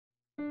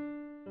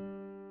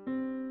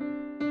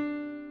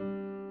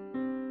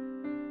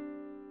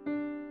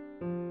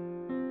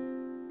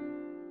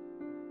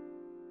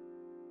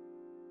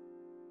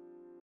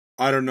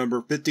Item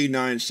Number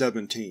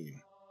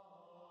 5917.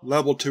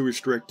 Level 2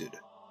 Restricted.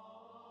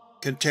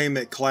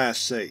 Containment Class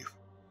Safe.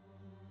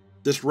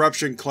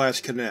 Disruption Class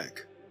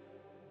Connect.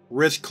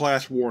 Risk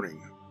Class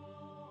Warning.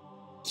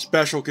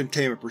 Special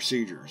Containment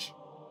Procedures.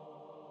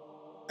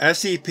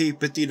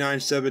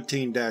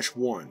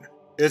 SCP-5917-1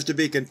 is to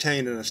be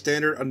contained in a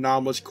standard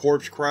anomalous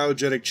corpse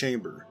cryogenic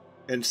chamber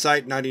in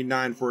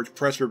Site-99 for its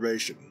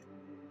preservation.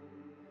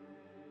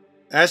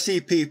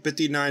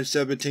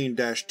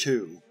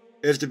 SCP-5917-2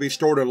 is to be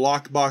stored in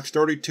Lockbox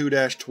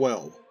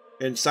 32-12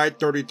 in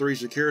Site-33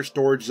 Secure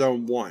Storage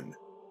Zone 1,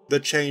 the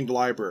Chained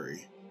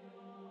Library.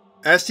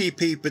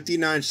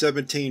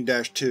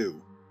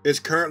 SCP-5917-2 is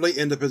currently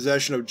in the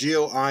possession of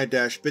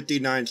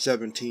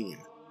GOI-5917,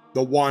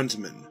 the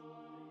Wandsman.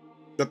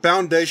 The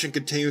Foundation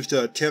continues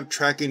to attempt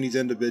tracking these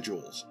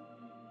individuals.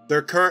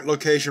 Their current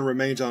location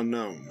remains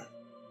unknown.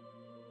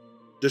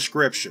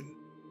 Description: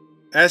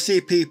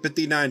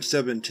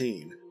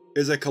 SCP-5917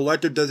 is a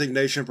collective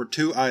designation for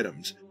two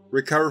items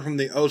recovered from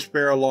the Os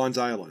Farallons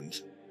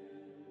Islands.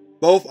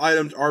 Both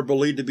items are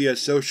believed to be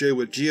associated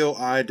with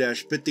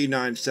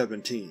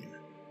GOI-5917.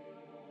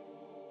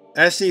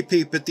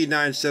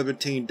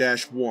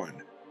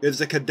 SCP-5917-1 is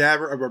the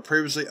cadaver of a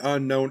previously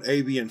unknown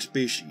avian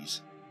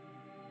species.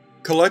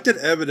 Collected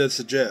evidence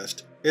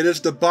suggests it is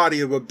the body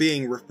of a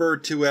being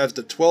referred to as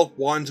the Twelfth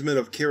Wandsman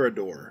of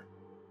Kirador.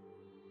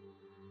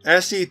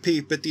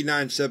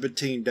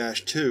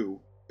 SCP-5917-2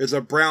 is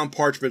a brown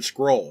parchment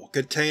scroll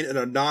contained in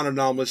a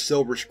non-anomalous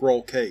silver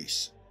scroll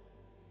case.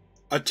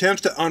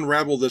 Attempts to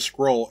unravel this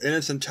scroll in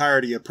its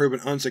entirety have proven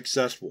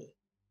unsuccessful,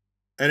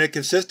 and it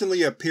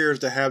consistently appears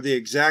to have the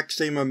exact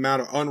same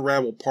amount of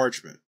unraveled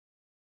parchment.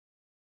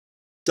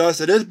 Thus,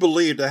 it is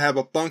believed to have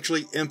a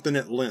functionally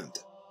infinite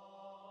length.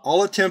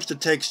 All attempts to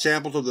take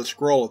samples of the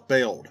scroll have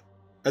failed,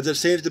 as it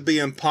seems to be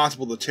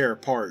impossible to tear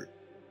apart.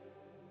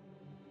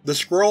 The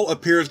scroll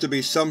appears to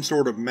be some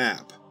sort of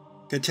map,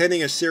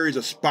 containing a series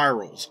of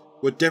spirals,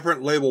 with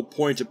different label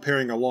points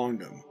appearing along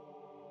them.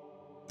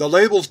 The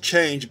labels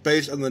change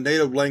based on the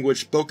native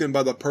language spoken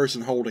by the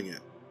person holding it.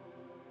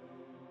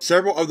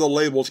 Several of the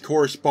labels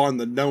correspond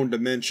to known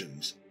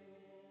dimensions.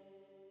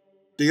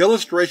 The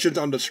illustrations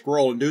on the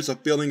scroll induce a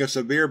feeling of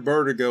severe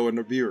vertigo in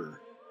the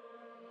viewer.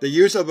 The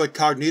use of a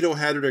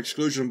cognitohazard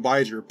exclusion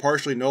visor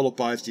partially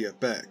nullifies the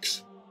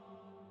effects.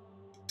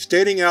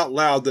 Stating out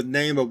loud the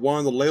name of one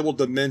of the labeled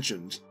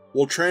dimensions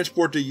will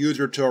transport the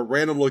user to a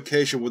random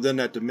location within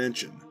that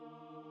dimension,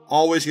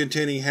 always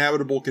containing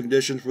habitable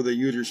conditions for the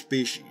user's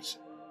species.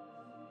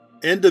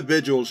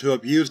 Individuals who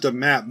have used the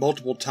map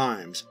multiple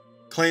times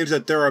claim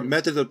that there are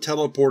methods of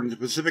teleporting to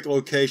specific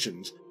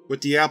locations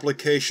with the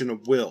application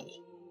of will.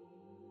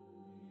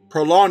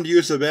 Prolonged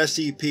use of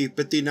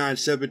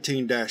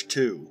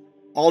SCP-5917-2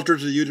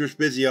 alters the user's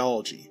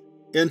physiology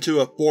into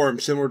a form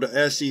similar to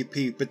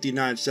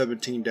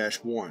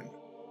SCP-5917-1.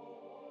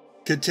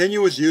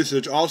 Continuous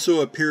usage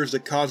also appears to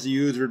cause the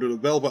user to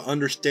develop an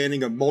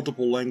understanding of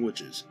multiple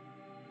languages,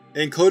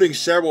 including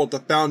several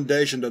that the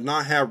Foundation does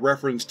not have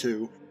reference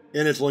to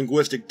in its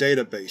linguistic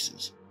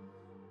databases.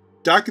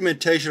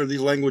 Documentation of these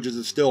languages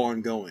is still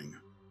ongoing.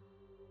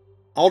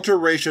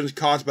 Alterations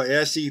caused by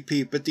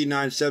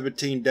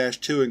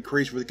SCP-5917-2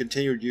 increase with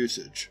continued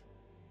usage.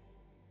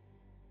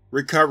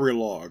 Recovery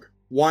Log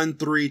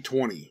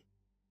 1-3-20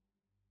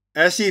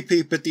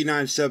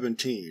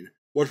 SCP-5917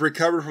 was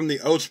recovered from the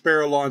Os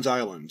Farallons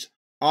Islands,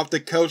 off the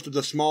coast of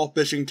the small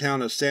fishing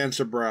town of San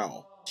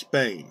Cebrao,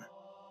 Spain.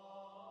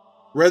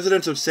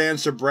 Residents of San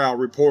Cebrao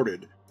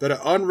reported that an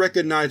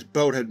unrecognized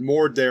boat had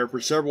moored there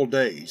for several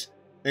days,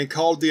 and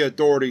called the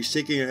authorities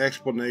seeking an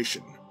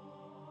explanation.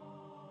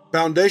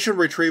 Foundation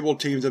retrieval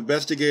teams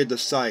investigated the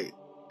site,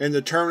 and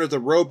determined that the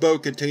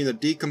rowboat contained a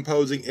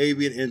decomposing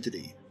avian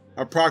entity,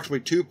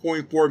 approximately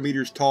 2.4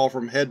 meters tall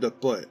from head to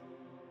foot,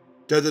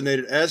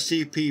 designated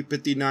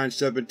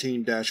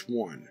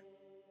SCP-5917-1.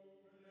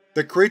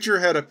 The creature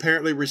had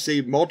apparently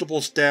received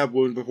multiple stab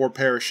wounds before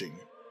perishing.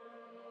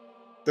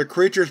 The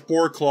creature's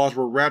foreclaws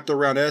were wrapped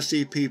around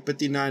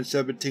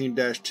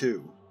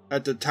SCP-5917-2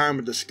 at the time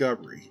of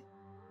discovery.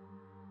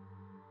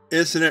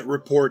 Incident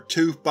Report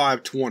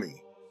 2-5-20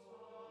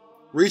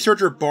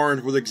 Researcher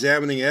Barnes was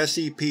examining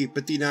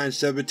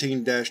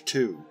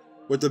SCP-5917-2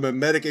 with the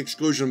mimetic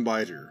exclusion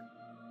visor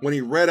when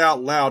he read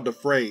out loud the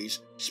phrase,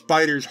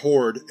 "Spider's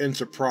Horde," in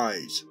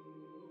surprise.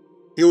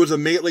 He was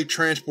immediately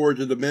transported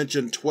to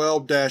Dimension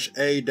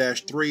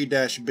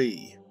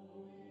 12-A-3-B.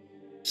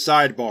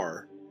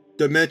 Sidebar: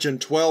 Dimension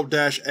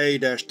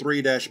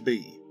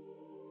 12-A-3-B.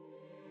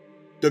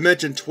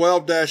 Dimension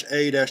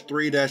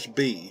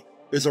 12-A-3-B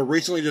is a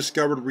recently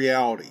discovered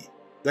reality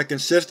that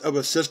consists of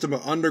a system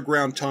of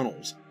underground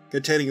tunnels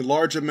containing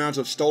large amounts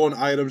of stolen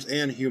items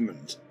and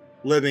humans,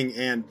 living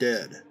and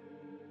dead.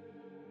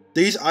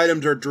 These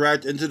items are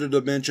dragged into the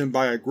dimension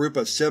by a group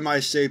of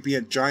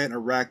semi-sapient giant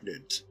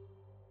arachnids,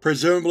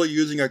 presumably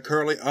using a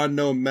currently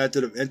unknown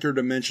method of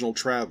interdimensional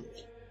travel.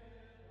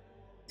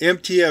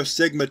 MTF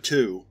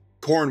Sigma-2,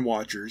 Corn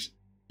Watchers,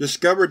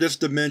 discovered this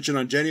dimension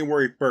on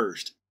January 1,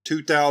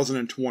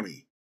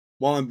 2020,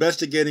 while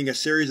investigating a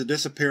series of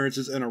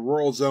disappearances in a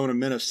rural zone of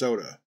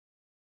Minnesota.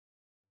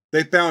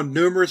 They found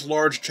numerous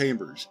large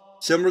chambers,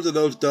 similar to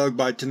those dug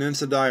by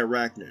Tenensidae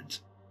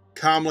arachnids,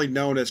 commonly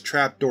known as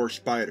trapdoor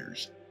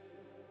spiders.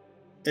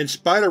 In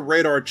spite of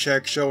radar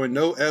checks showing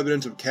no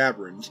evidence of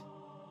caverns,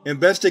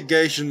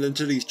 investigations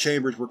into these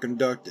chambers were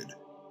conducted,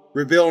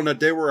 revealing that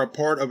they were a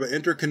part of an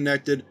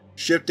interconnected,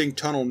 shifting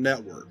tunnel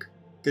network,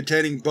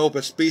 containing both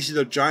a species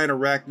of giant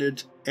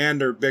arachnids and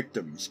their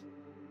victims,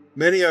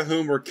 many of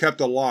whom were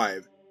kept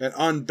alive and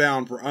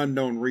unbound for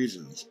unknown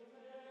reasons.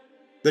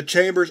 The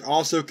chambers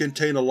also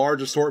contained a large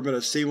assortment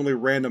of seemingly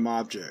random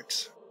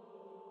objects.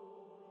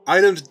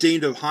 Items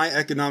deemed of high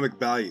economic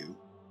value,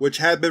 which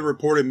had been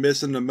reported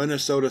missing to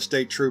Minnesota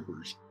State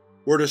Troopers,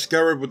 were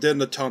discovered within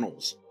the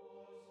tunnels.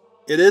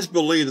 It is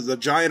believed that the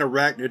giant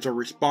arachnids are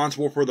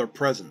responsible for their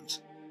presence,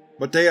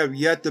 but they have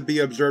yet to be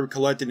observed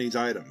collecting these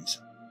items.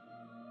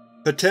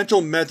 Potential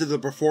methods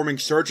of performing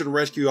search and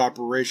rescue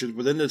operations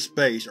within this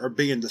space are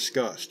being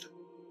discussed.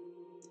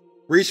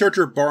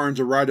 Researcher Barnes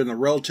arrived in a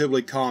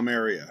relatively calm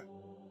area,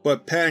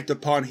 but panicked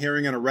upon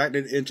hearing an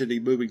arachnid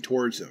entity moving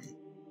towards him.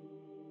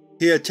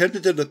 He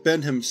attempted to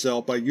defend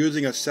himself by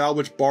using a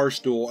salvaged bar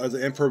stool as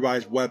an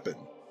improvised weapon,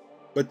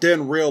 but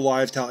then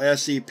realized how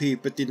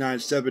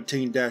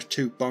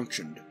SCP-5917-2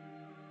 functioned.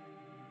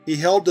 He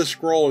held the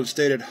scroll and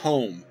stated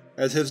 "Home"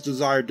 as his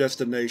desired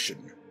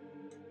destination.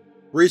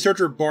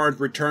 Researcher Barnes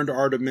returned to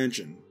our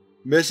dimension,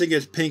 missing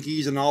his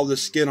pinkies and all the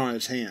skin on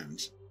his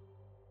hands.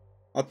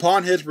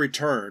 Upon his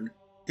return,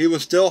 he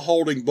was still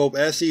holding both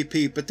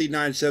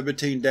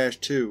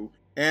SCP-5917-2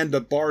 and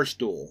the bar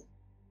stool.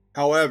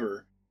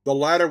 However, the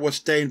latter was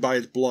stained by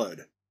his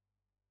blood.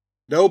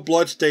 No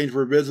bloodstains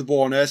were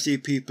visible on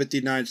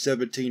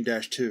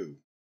SCP-5917-2.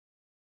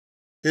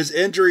 His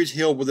injuries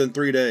healed within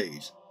 3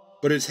 days,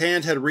 but his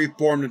hands had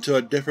reformed into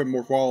a different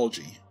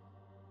morphology.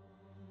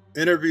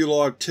 Interview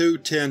Log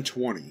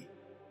 2-10-20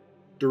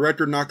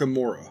 Director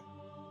Nakamura: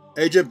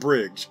 Agent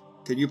Briggs,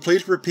 can you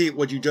please repeat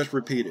what you just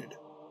repeated?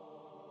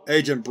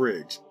 Agent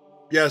Briggs: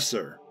 Yes,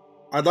 sir.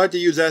 I'd like to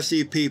use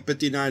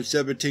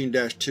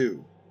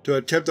SCP-5917-2 to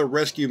attempt a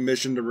rescue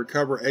mission to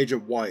recover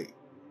Agent White.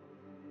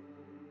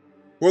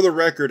 For the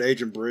record,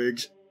 Agent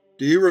Briggs,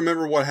 do you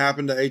remember what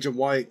happened to Agent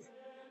White?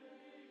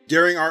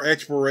 During our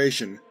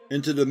exploration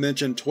into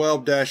Dimension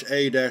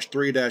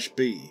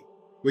 12-A-3-B,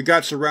 we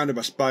got surrounded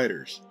by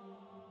spiders.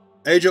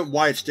 Agent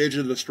White staged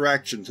a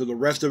distraction so the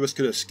rest of us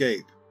could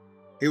escape.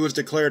 He was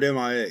declared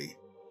MIA.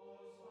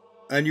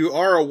 And you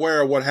are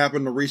aware of what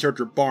happened to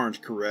Researcher Barnes,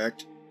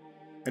 correct?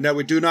 And that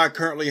we do not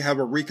currently have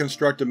a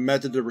reconstructed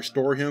method to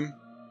restore him?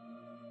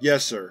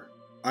 Yes, sir.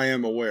 I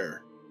am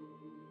aware.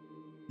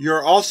 You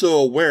are also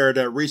aware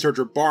that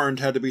Researcher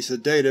Barnes had to be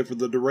sedated for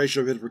the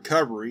duration of his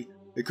recovery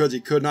because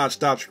he could not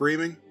stop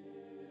screaming?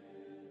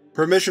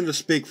 Permission to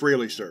speak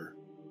freely, sir.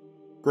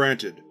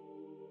 Granted.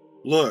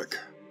 Look,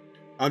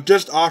 I'm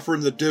just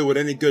offering to do what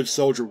any good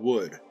soldier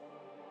would.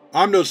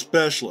 I'm no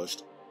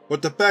specialist,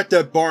 but the fact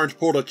that Barnes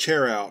pulled a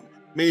chair out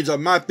means I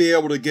might be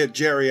able to get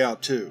Jerry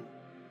out too.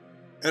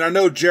 And I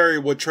know Jerry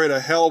would trade a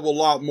hell of a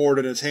lot more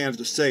than his hands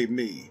to save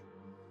me.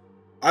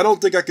 I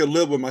don't think I could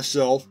live with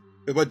myself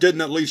if I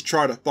didn't at least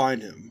try to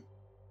find him.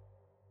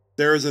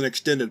 There is an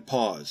extended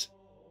pause.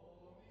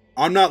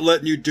 I'm not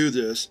letting you do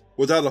this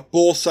without a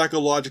full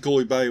psychological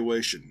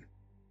evaluation.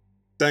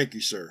 Thank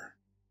you, sir.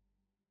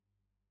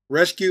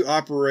 Rescue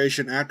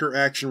Operation After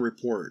Action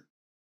Report.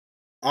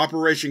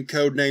 Operation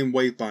Codename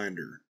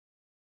Wayfinder.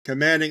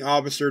 Commanding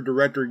Officer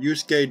Director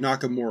Yusuke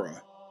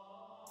Nakamura.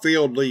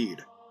 Field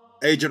Lead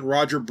Agent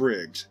Roger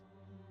Briggs.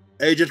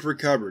 Agents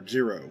recovered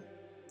 0.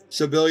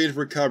 Civilians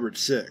recovered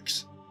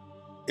 6.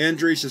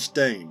 Injury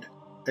sustained.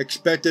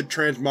 Expected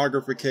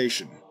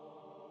transmogrification.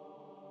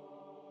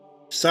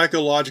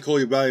 Psychological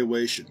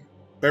Evaluation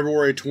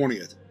February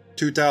 20th,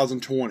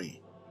 2020.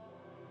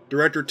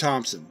 Director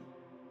Thompson: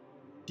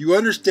 You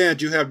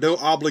understand you have no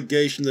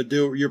obligation to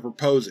do what you're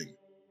proposing.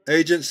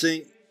 Agent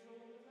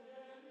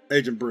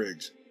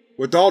Briggs: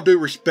 With all due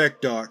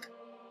respect, Doc,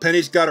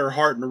 Penny's got her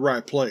heart in the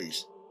right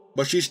place,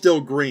 but she's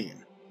still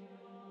green.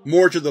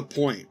 More to the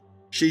point,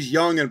 she's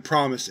young and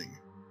promising.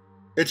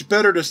 It's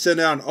better to send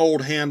out an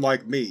old hand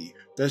like me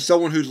than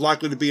someone who's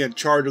likely to be in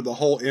charge of the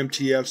whole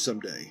MTF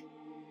someday.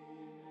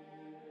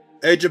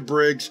 Agent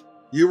Briggs,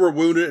 you were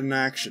wounded in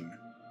action.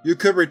 You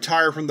could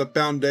retire from the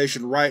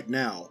Foundation right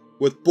now,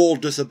 with full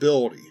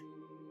disability.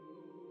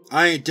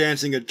 I ain't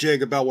dancing a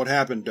jig about what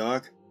happened,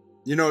 Doc.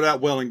 You know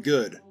that well and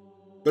good.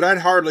 But I'd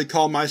hardly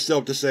call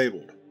myself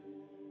disabled.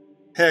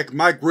 Heck,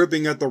 my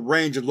gripping at the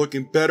range is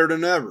looking better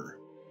than ever.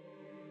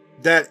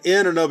 That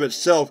in and of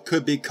itself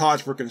could be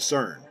cause for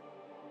concern.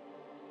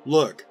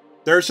 Look,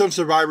 there's some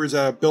survivors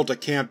that have built a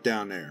camp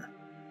down there.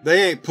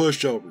 They ain't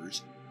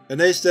pushovers, and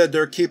they said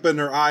they're keeping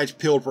their eyes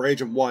peeled for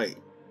Agent White.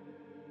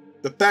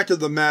 The fact of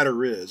the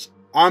matter is,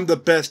 I'm the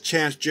best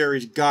chance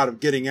Jerry's got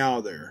of getting out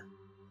of there.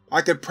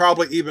 I could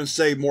probably even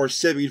save more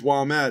civvies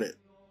while I'm at it.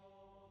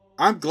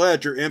 I'm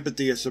glad your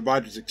empathy has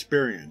survived this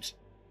experience,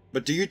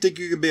 but do you think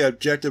you can be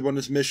objective on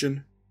this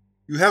mission?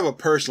 You have a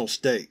personal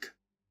stake.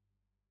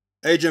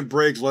 Agent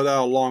Briggs let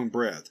out a long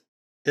breath,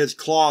 his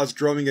claws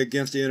drumming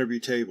against the interview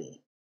table.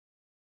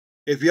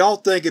 If y'all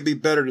think it'd be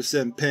better to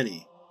send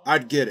Penny,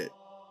 I'd get it.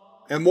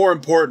 And more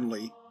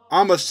importantly,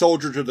 I'm a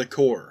soldier to the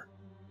core.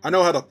 I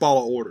know how to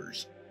follow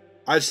orders.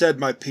 I said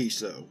my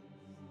piece, though.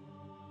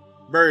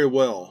 Very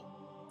well.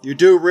 You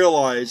do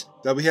realize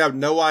that we have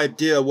no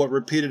idea what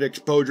repeated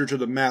exposure to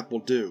the map will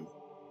do.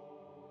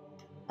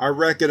 I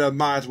reckon I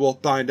might as well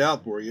find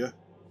out for you.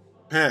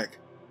 Heck,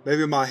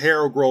 maybe my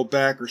hair will grow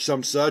back or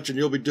some such and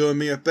you'll be doing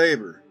me a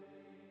favor.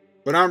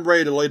 But I'm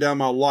ready to lay down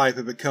my life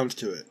if it comes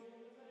to it.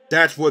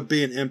 That's what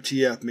being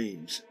MTF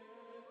means.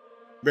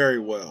 Very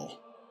well.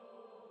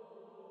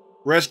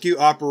 Rescue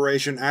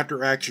Operation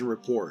After Action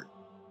Report.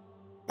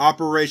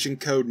 Operation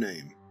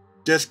Codename: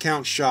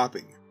 Discount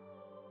Shopping.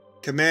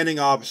 Commanding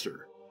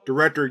Officer: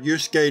 Director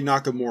Yusuke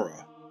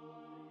Nakamura.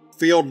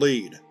 Field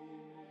Lead: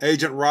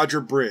 Agent Roger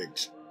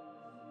Briggs.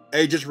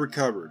 Agents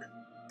recovered: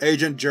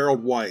 Agent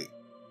Gerald White.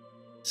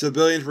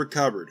 Civilians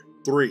recovered: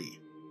 3.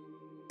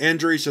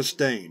 Injuries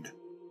sustained: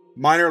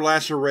 minor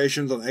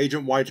lacerations on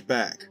Agent White's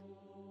back.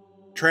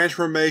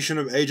 Transformation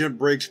of Agent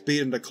Briggs'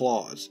 feet into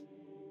claws.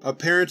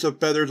 Appearance of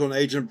feathers on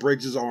Agent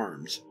Briggs'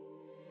 arms.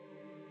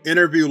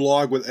 Interview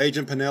log with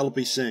Agent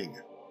Penelope Singh,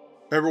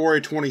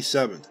 February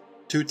 27,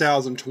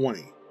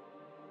 2020.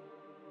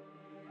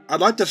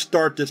 I'd like to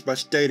start this by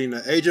stating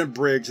that Agent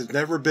Briggs has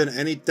never been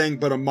anything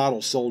but a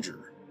model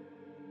soldier.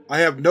 I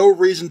have no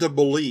reason to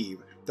believe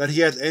that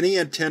he has any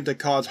intent to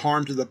cause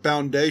harm to the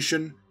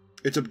Foundation,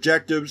 its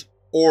objectives,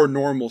 or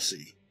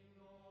normalcy.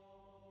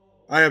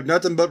 I have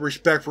nothing but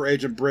respect for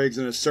Agent Briggs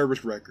and his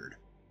service record.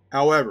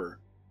 However,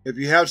 if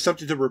you have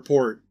something to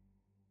report…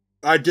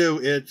 I do,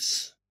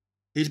 it's…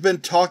 He's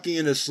been talking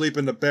in his sleep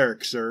in the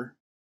barracks, sir.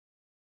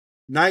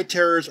 Night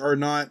terrors are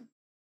not…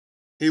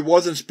 He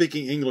wasn't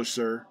speaking English,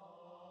 sir.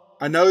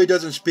 I know he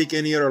doesn't speak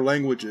any other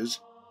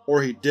languages,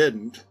 or he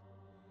didn't.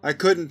 I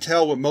couldn't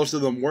tell what most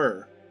of them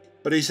were,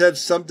 but he said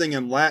something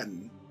in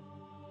Latin.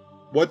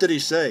 What did he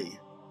say?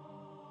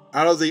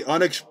 Out of the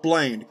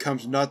unexplained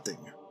comes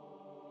nothing.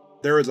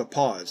 There is a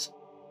pause.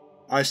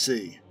 I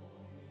see.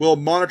 We'll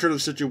monitor the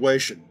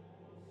situation.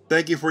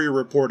 Thank you for your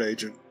report,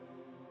 Agent.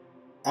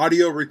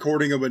 Audio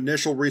recording of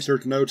initial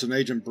research notes on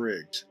Agent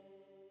Briggs.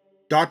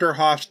 Dr.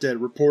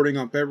 Hofstede reporting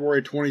on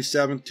February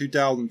 27,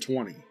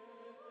 2020.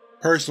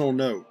 Personal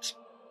notes.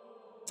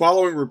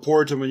 Following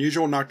reports of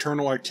unusual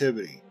nocturnal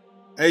activity,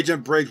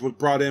 Agent Briggs was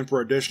brought in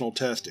for additional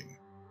testing.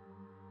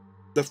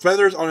 The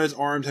feathers on his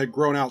arms had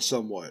grown out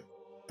somewhat,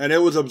 and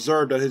it was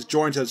observed that his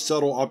joints had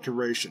subtle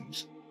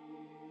obturations.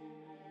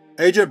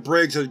 Agent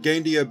Briggs has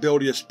gained the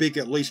ability to speak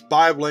at least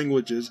 5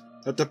 languages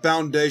that the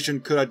Foundation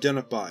could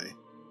identify,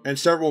 and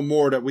several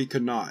more that we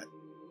could not.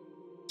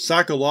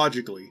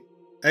 Psychologically,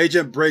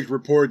 Agent Briggs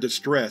reported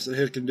distress at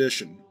his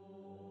condition.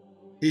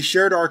 He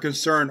shared our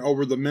concern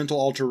over the mental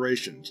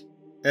alterations,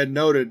 and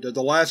noted that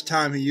the last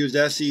time he used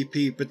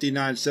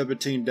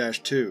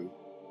SCP-5917-2,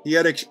 he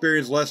had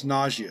experienced less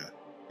nausea,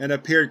 and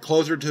appeared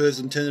closer to his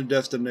intended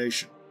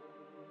destination.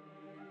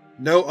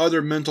 No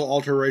other mental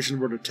alterations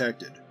were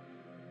detected.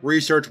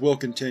 Research will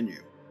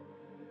continue.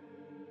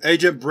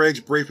 Agent Briggs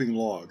Briefing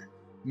Log,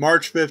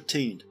 March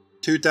 15,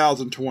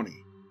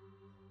 2020.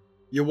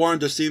 You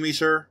wanted to see me,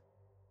 sir?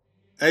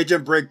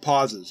 Agent Briggs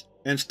pauses,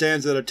 and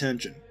stands at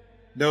attention,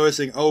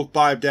 noticing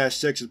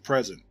O5-6 is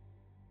present.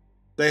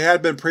 They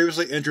had been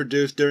previously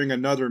introduced during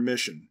another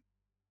mission.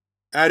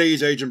 At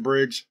ease, Agent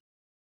Briggs.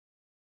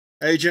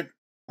 Agent,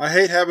 I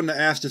hate having to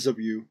ask this of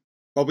you,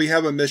 but we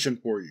have a mission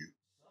for you.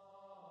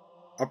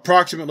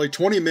 Approximately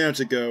 20 minutes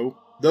ago,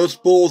 those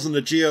fools in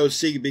the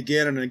GOC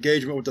began an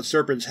engagement with the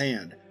Serpent's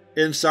Hand,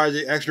 inside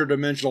the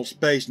extra-dimensional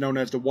space known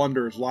as the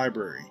Wanderer's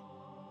Library.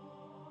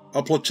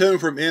 A platoon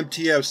from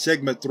MTF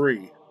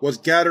Sigma-3 was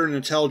gathering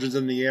intelligence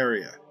in the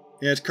area,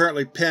 and is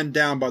currently pinned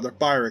down by the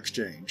fire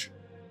exchange.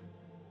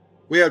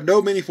 We have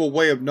no meaningful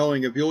way of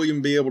knowing if you'll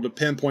even be able to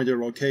pinpoint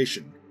their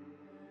location.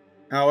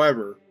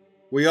 However,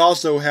 we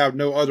also have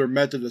no other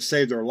method to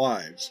save their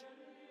lives.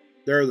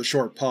 There is a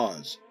short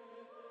pause.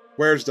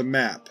 Where's the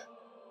map?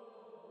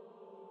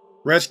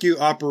 Rescue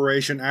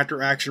Operation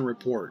After Action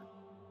Report.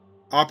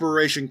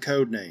 Operation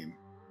Codename: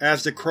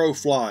 As the Crow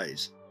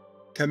Flies.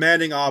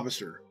 Commanding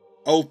Officer: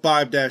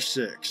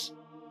 O5-6.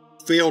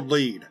 Field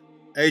Lead: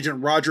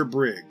 Agent Roger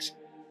Briggs.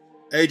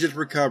 Agents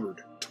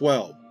recovered: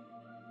 12.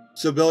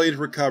 Civilians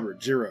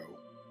recovered: 0.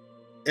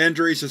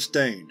 Injuries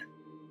sustained: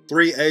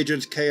 3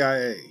 agents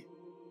KIA.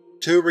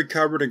 2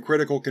 recovered in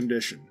critical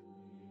condition.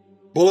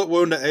 Bullet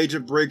wound to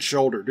Agent Briggs'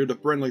 shoulder due to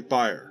friendly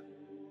fire.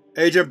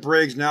 Agent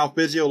Briggs now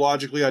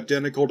physiologically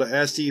identical to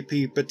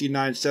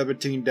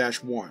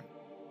SCP-5917-1.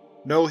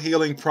 No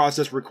healing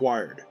process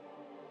required.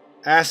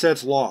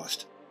 Assets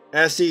lost: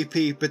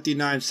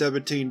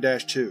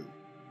 SCP-5917-2.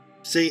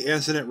 See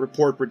Incident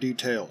Report for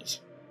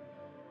details.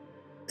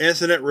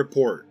 Incident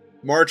Report,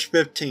 March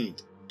 15,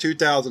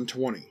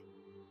 2020.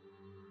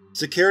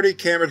 Security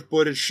camera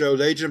footage shows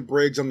Agent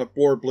Briggs on the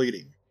floor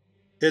bleeding.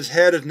 His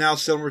head is now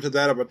similar to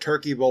that of a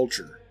turkey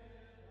vulture.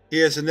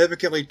 He is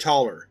significantly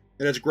taller,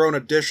 and has grown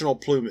additional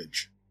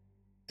plumage.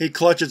 He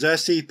clutches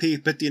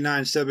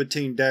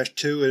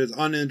SCP-5917-2 in his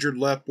uninjured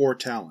left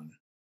foretalon.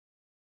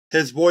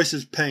 His voice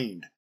is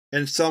pained,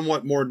 and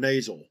somewhat more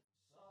nasal.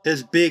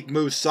 His beak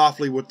moves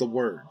softly with the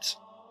words.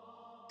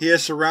 He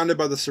is surrounded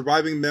by the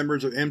surviving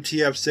members of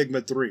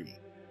MTF-Sigma-3,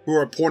 who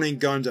are pointing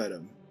guns at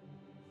him.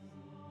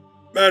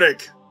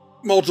 "Medic!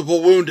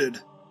 Multiple wounded!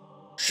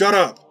 Shut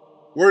up!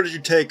 Where did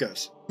you take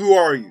us? Who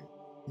are you?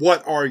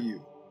 What are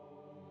you?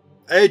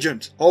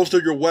 Agents,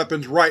 holster your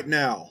weapons right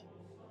now!"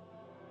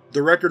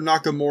 Director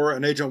Nakamura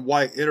and Agent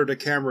White enter the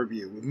camera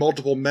view, with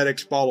multiple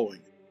medics following.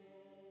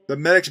 The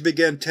medics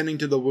begin tending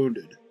to the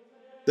wounded.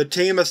 The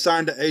team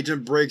assigned to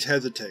Agent Briggs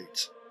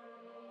hesitates.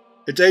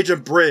 "It's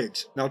Agent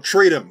Briggs, now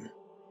treat him!"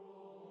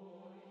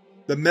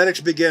 The medics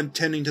begin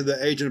tending to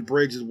the Agent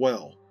Briggs as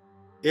well.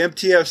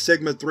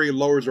 MTF-Sigma-3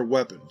 lowers their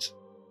weapons.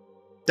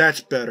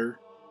 "That's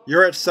better.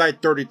 You're at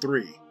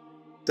Site-33.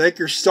 Thank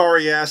your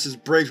sorry asses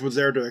Briggs was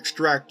there to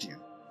extract you.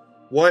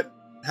 What?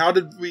 How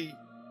did we…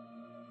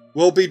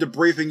 We'll be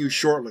debriefing you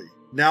shortly.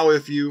 Now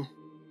if you…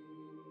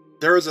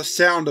 There is a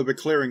sound of a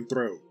clearing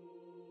throat.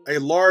 A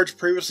large,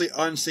 previously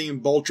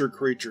unseen vulture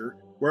creature,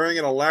 wearing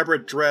an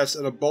elaborate dress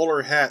and a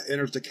bowler hat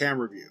enters the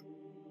camera view.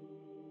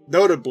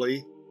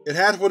 Notably, it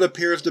has what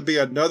appears to be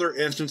another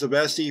instance of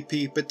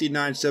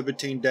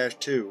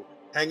SCP-5917-2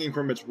 hanging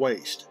from its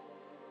waist.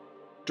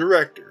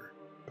 "Director,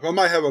 if I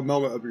might have a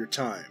moment of your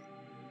time."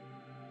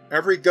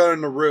 Every gun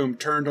in the room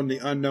turns on the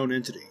unknown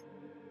entity.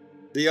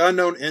 The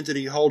unknown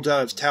entity holds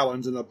out its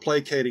talons in a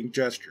placating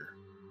gesture.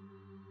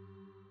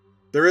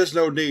 "There is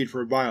no need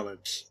for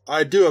violence.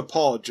 I do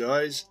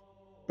apologize,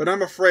 but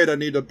I'm afraid I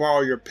need to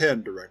borrow your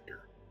pen,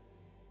 Director."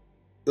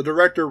 The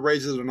Director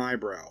raises an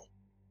eyebrow.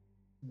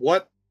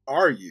 "What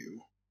are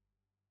you?"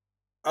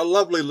 "A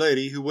lovely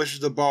lady who wishes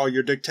to borrow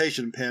your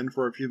dictation pen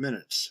for a few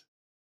minutes.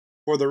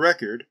 For the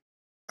record,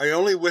 I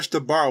only wish to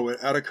borrow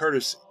it out of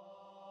courtesy.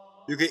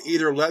 You can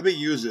either let me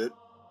use it,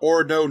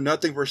 or know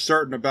nothing for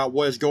certain about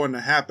what is going to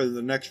happen in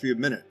the next few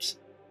minutes.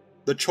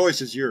 The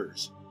choice is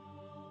yours."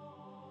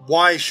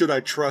 "Why should I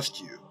trust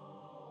you?"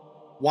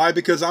 "Why,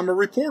 because I'm a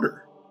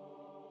reporter.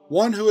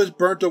 One who has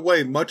burnt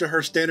away much of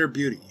her standard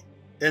beauty,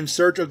 in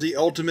search of the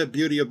ultimate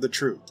beauty of the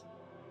truth.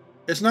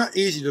 It's not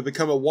easy to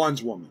become a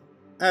Wandswoman,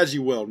 as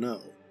you well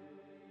know.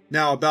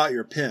 Now about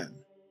your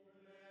pen."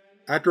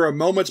 After a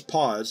moment's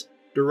pause,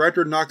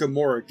 Director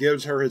Nakamura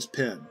gives her his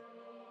pen.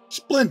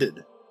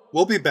 "Splendid!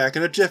 We'll be back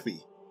in a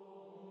jiffy."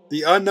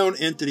 The unknown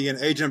entity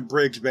and Agent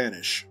Briggs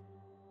vanish.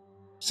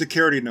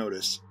 Security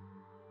Notice: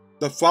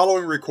 the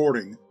following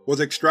recording was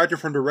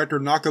extracted from Director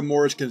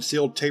Nakamura's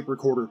concealed tape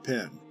recorder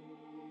pen.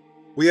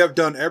 We have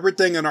done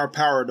everything in our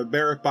power to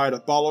verify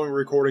the following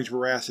recording's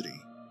veracity.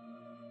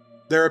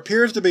 There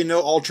appears to be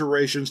no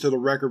alterations to the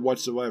record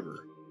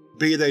whatsoever,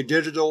 be they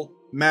digital,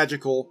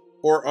 magical,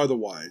 or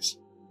otherwise.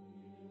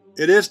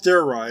 It is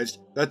theorized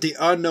that the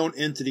unknown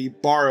entity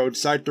borrowed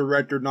Site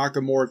Director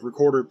Nakamura's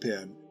recorder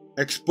pen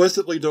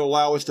explicitly to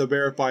allow us to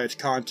verify its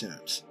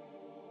contents.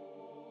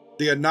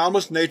 The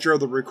anomalous nature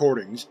of the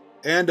recordings,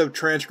 and of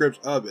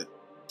transcripts of it,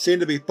 seem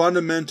to be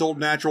fundamental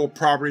natural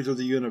properties of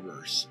the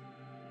universe.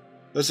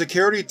 The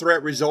security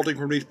threat resulting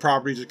from these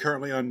properties is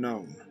currently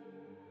unknown.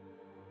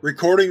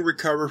 Recording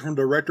recovered from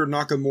Director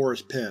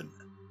Nakamura's pen.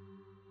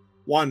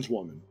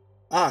 Wandswoman.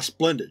 Ah,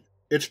 splendid.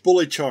 It's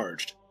fully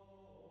charged.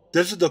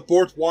 This is the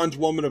 4th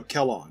Wandswoman of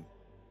Kirador,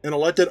 an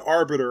elected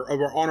arbiter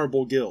of our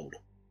honorable guild.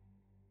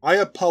 I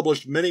have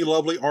published many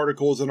lovely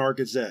articles in our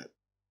Gazette,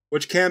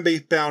 which can be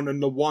found in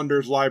the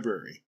Wonders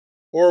Library,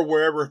 or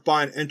wherever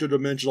fine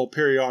interdimensional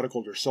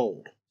periodicals are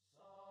sold.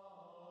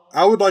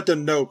 I would like to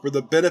note for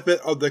the benefit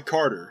of the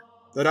Carter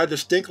that I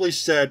distinctly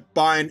said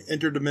fine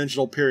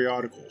interdimensional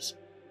periodicals.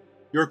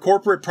 Your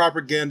corporate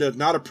propaganda is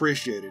not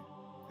appreciated,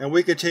 and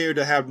we continue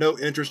to have no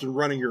interest in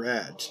running your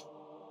ads.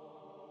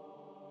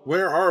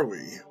 Where are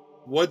we?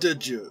 What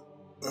did you…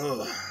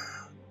 Ugh.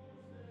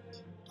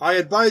 I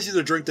advise you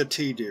to drink the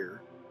tea, dear.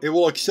 It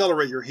will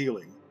accelerate your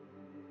healing.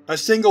 A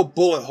single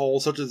bullet hole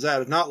such as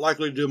that is not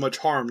likely to do much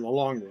harm in the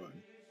long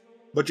run,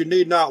 but you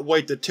need not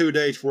wait the 2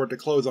 days for it to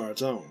close on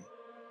its own.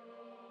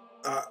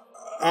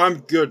 I'm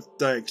good,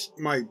 thanks.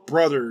 My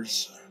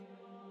brothers…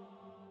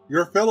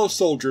 Your fellow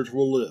soldiers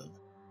will live.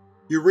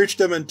 You reached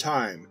them in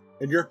time,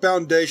 and your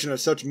Foundation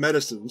has such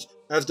medicines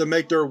as to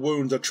make their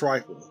wounds a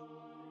trifle.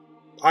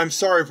 I'm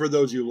sorry for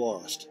those you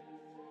lost.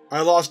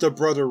 I lost a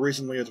brother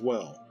recently as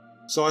well,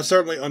 so I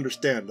certainly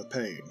understand the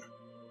pain.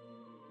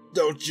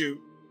 Don't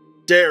you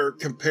dare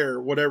compare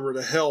whatever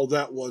the hell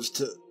that was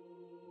to…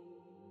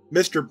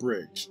 Mr.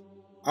 Briggs,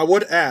 I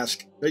would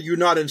ask that you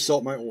not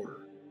insult my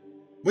order.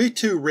 We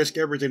too risk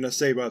everything to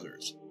save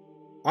others.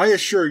 I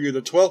assure you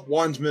the 12th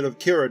Wandsman of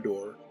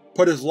Kirador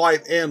put his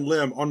life and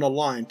limb on the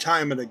line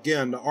time and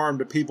again to arm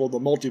the people of the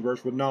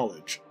Multiverse with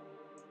knowledge.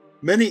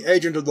 Many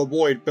agents of the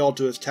Void fell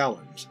to his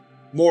talons,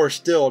 more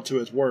still to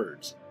his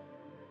words.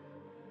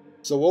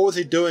 So what was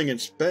he doing in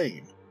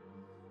Spain?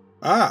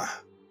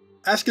 Ah!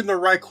 Asking the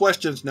right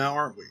questions now,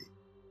 aren't we?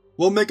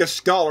 We'll make a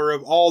scholar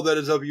of all that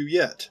is of you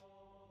yet.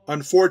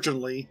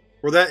 Unfortunately,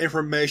 For that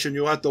information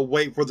you'll have to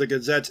wait for the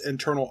Gazette's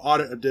internal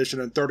audit edition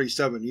in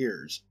 37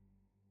 years.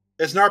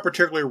 It's not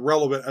particularly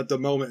relevant at the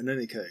moment in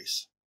any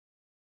case.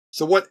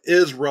 So what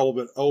is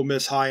relevant, oh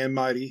Miss High and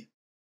Mighty?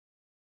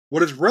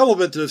 What is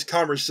relevant to this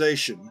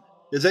conversation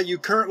is that you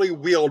currently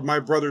wield my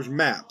brother's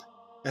map,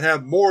 and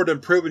have more than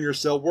proven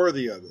yourself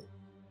worthy of it.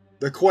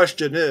 The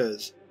question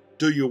is,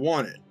 do you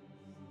want it?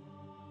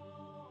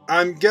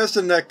 I'm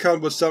guessing that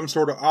comes with some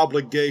sort of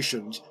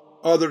obligations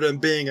other than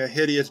being a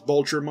hideous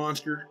vulture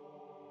monster?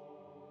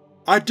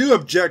 I do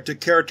object to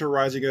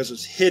characterizing us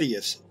as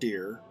hideous,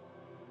 dear.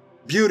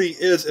 Beauty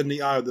is in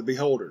the eye of the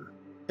beholder,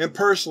 and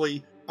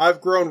personally,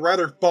 I've grown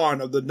rather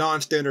fond of the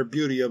non-standard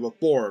beauty of a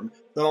form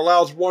that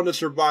allows one to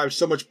survive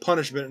so much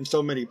punishment in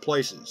so many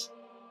places.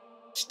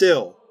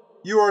 Still,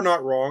 you are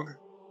not wrong.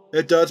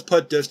 It does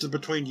put distance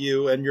between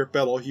you and your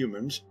fellow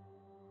humans.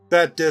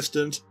 That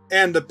distance,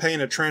 and the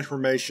pain of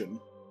transformation,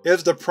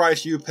 is the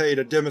price you pay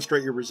to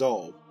demonstrate your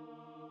resolve.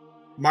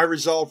 My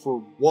resolve for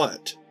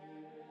what?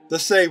 To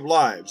save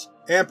lives,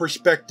 and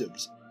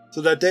perspectives,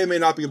 so that they may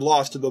not be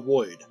lost to the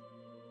void.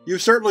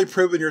 You've certainly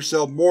proven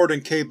yourself more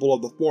than capable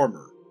of the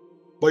former,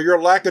 but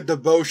your lack of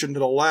devotion to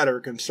the latter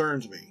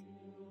concerns me.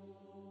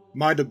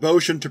 My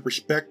devotion to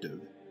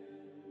perspective?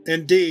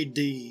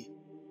 Indeed,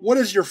 what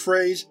is your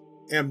phrase?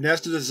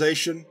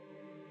 Amnesticization?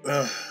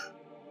 Ugh.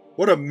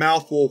 What a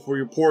mouthful for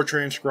your poor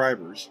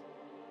transcribers.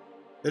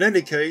 In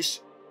any case,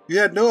 you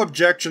had no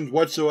objections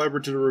whatsoever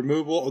to the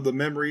removal of the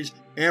memories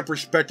and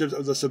perspectives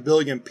of the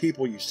civilian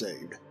people you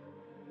saved.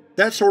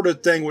 That sort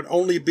of thing would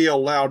only be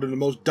allowed in the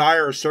most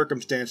dire of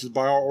circumstances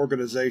by our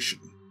organization.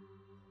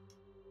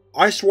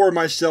 I swore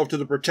myself to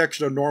the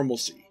protection of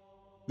normalcy.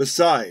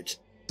 Besides,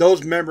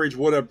 those memories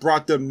would have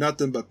brought them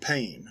nothing but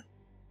pain.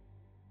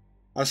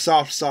 A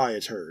soft sigh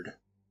is heard.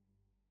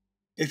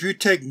 If you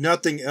take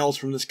nothing else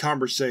from this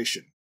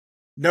conversation,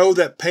 know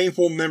that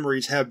painful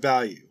memories have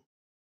value.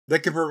 They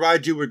can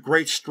provide you with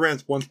great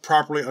strength once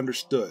properly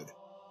understood,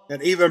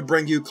 and even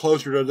bring you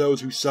closer to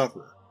those who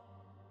suffer.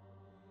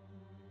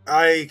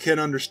 I can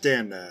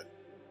understand that,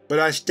 but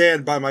I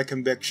stand by my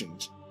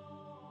convictions.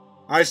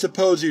 I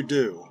suppose you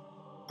do.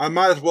 I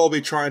might as well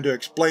be trying to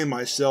explain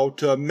myself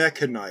to a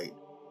mechanite,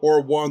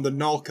 or one of the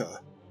Nulka.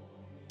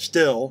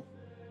 Still,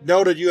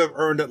 know that you have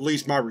earned at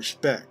least my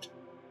respect.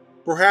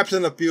 Perhaps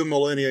in a few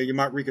millennia you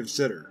might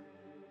reconsider.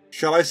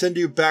 Shall I send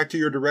you back to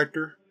your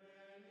director?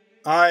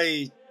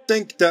 I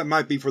think that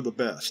might be for the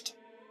best.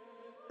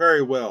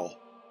 Very well.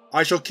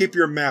 I shall keep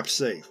your map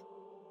safe.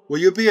 Will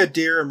you be a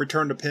dear and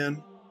return the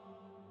pen?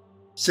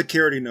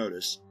 Security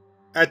Notice.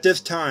 At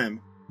this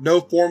time, no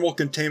formal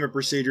containment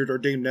procedures are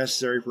deemed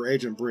necessary for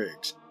Agent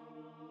Briggs.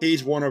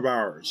 He's one of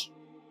ours.